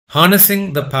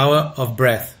Harnessing the power of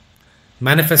breath,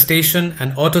 manifestation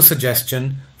and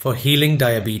autosuggestion for healing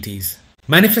diabetes.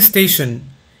 Manifestation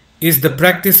is the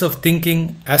practice of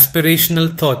thinking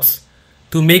aspirational thoughts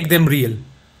to make them real,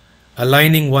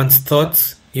 aligning one's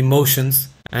thoughts, emotions,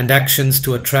 and actions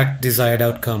to attract desired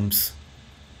outcomes.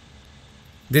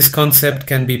 This concept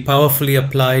can be powerfully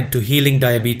applied to healing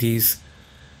diabetes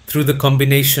through the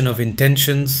combination of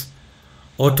intentions,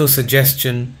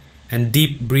 autosuggestion, and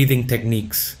deep breathing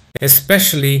techniques,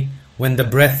 especially when the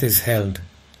breath is held.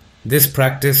 This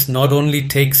practice not only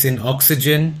takes in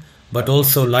oxygen but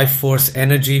also life force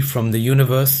energy from the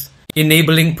universe,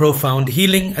 enabling profound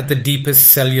healing at the deepest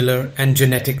cellular and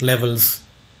genetic levels.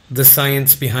 The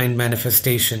science behind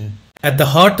manifestation. At the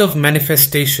heart of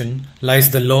manifestation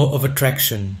lies the law of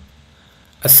attraction,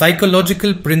 a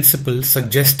psychological principle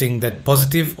suggesting that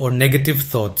positive or negative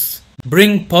thoughts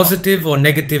bring positive or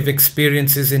negative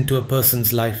experiences into a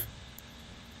person's life.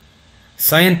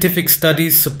 Scientific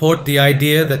studies support the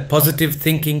idea that positive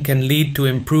thinking can lead to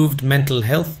improved mental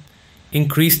health,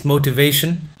 increased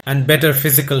motivation, and better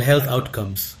physical health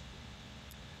outcomes.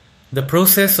 The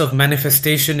process of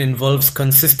manifestation involves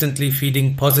consistently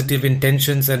feeding positive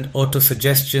intentions and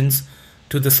autosuggestions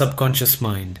to the subconscious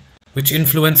mind, which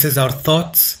influences our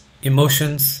thoughts,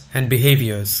 emotions, and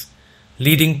behaviors,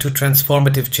 leading to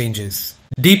transformative changes.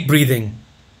 Deep breathing.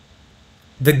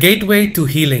 The gateway to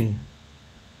healing.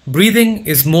 Breathing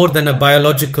is more than a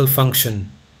biological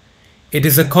function. It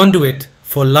is a conduit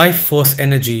for life force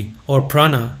energy or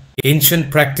prana. Ancient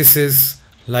practices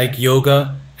like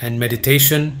yoga and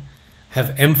meditation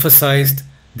have emphasized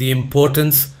the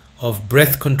importance of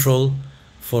breath control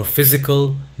for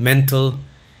physical, mental,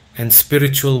 and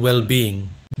spiritual well-being.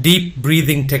 Deep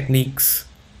breathing techniques,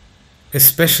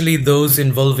 especially those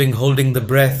involving holding the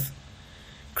breath,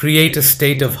 create a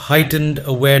state of heightened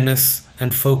awareness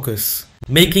and focus,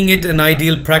 making it an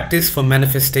ideal practice for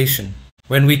manifestation.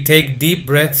 When we take deep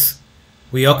breaths,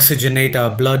 we oxygenate our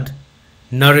blood,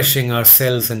 nourishing our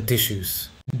cells and tissues.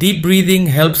 Deep breathing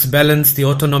helps balance the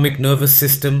autonomic nervous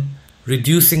system,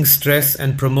 reducing stress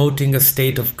and promoting a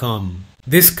state of calm.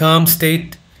 This calm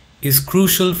state is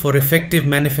crucial for effective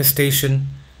manifestation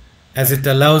as it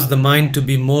allows the mind to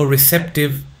be more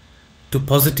receptive to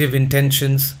positive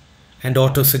intentions and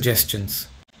autosuggestions.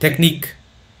 Technique: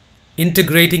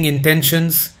 integrating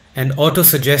intentions and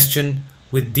autosuggestion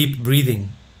with deep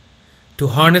breathing. To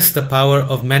harness the power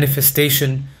of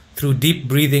manifestation through deep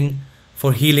breathing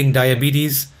for healing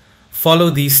diabetes, follow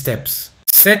these steps.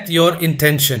 Set your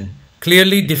intention.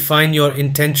 Clearly define your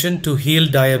intention to heal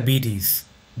diabetes.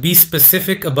 Be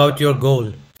specific about your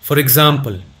goal. For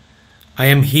example, I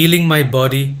am healing my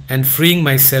body and freeing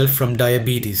myself from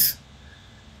diabetes.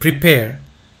 Prepare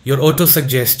your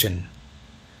autosuggestion.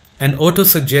 An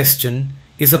autosuggestion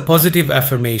is a positive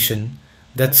affirmation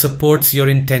that supports your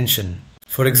intention.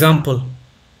 For example,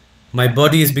 my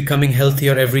body is becoming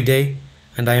healthier every day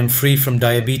and I am free from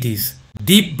diabetes.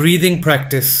 Deep breathing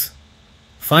practice.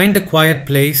 Find a quiet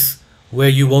place where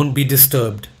you won't be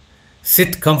disturbed.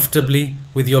 Sit comfortably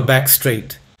with your back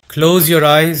straight. Close your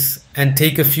eyes and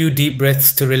take a few deep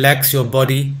breaths to relax your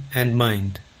body and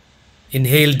mind.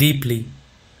 Inhale deeply.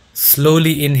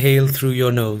 Slowly inhale through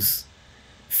your nose,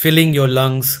 filling your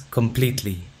lungs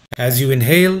completely. As you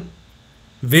inhale,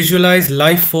 visualize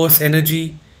life force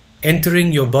energy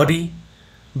entering your body,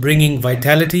 bringing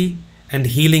vitality and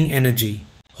healing energy.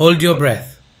 Hold your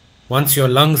breath. Once your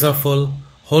lungs are full,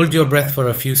 hold your breath for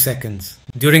a few seconds.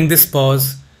 During this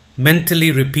pause,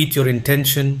 mentally repeat your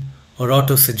intention or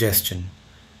autosuggestion.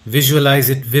 Visualize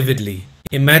it vividly.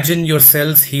 Imagine your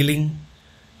cells healing,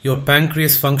 your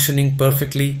pancreas functioning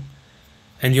perfectly,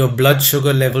 and your blood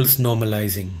sugar levels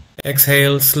normalizing.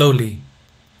 Exhale slowly.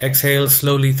 Exhale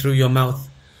slowly through your mouth,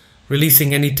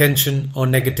 releasing any tension or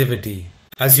negativity.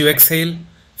 As you exhale,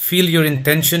 feel your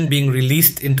intention being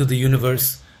released into the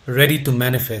universe, ready to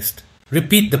manifest.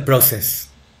 Repeat the process.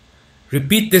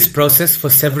 Repeat this process for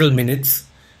several minutes,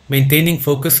 maintaining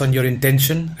focus on your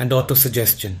intention and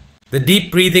autosuggestion. The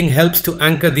deep breathing helps to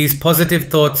anchor these positive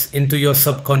thoughts into your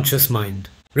subconscious mind,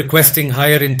 requesting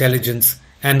higher intelligence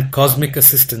and cosmic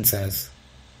assistance as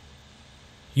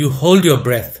you hold your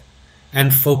breath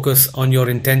and focus on your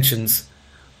intentions.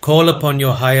 Call upon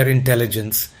your higher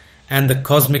intelligence and the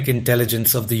cosmic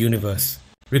intelligence of the universe.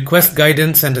 Request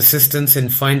guidance and assistance in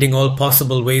finding all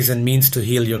possible ways and means to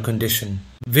heal your condition.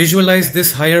 Visualize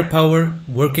this higher power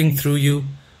working through you,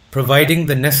 providing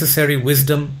the necessary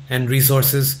wisdom and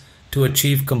resources to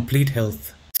achieve complete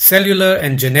health. Cellular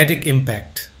and genetic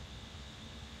impact.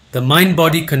 The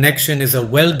mind-body connection is a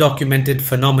well-documented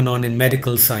phenomenon in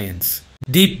medical science.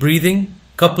 Deep breathing,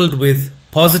 coupled with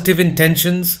Positive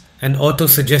intentions and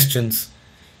autosuggestions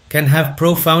can have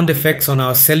profound effects on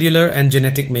our cellular and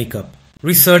genetic makeup.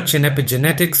 Research in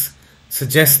epigenetics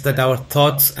suggests that our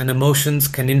thoughts and emotions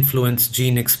can influence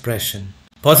gene expression.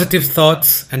 Positive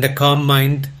thoughts and a calm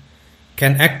mind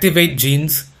can activate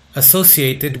genes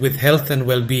associated with health and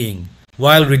well-being,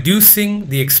 while reducing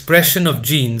the expression of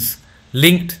genes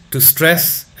linked to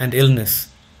stress and illness.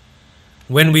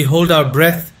 When we hold our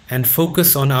breath and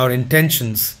focus on our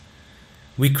intentions,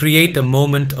 we create a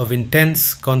moment of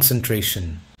intense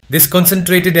concentration. This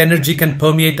concentrated energy can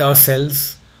permeate our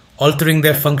cells, altering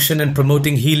their function and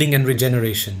promoting healing and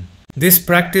regeneration. This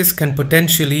practice can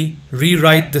potentially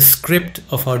rewrite the script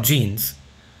of our genes,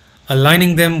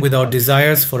 aligning them with our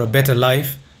desires for a better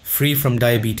life free from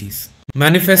diabetes.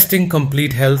 Manifesting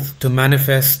complete health. To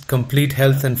manifest complete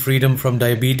health and freedom from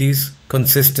diabetes,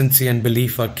 consistency and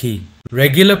belief are key.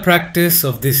 Regular practice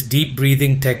of this deep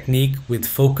breathing technique with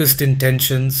focused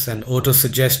intentions and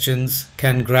autosuggestions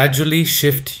can gradually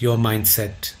shift your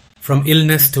mindset from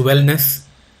illness to wellness,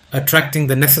 attracting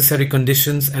the necessary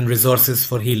conditions and resources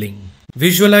for healing.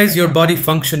 Visualize your body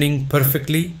functioning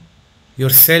perfectly, your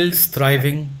cells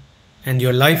thriving, and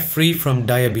your life free from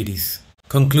diabetes.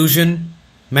 Conclusion: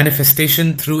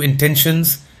 manifestation through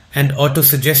intentions and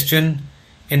autosuggestion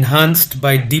enhanced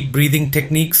by deep breathing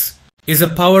techniques is a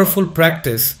powerful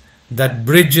practice that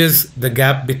bridges the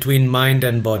gap between mind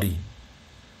and body.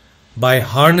 By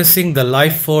harnessing the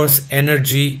life force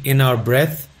energy in our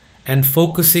breath and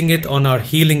focusing it on our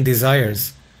healing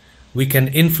desires, we can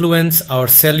influence our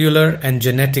cellular and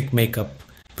genetic makeup,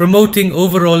 promoting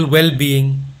overall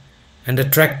well-being and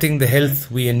attracting the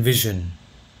health we envision.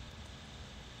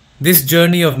 This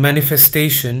journey of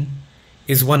manifestation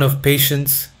is one of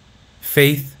patience,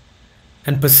 faith,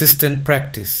 and persistent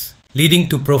practice, leading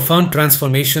to profound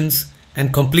transformations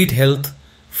and complete health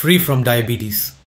free from diabetes.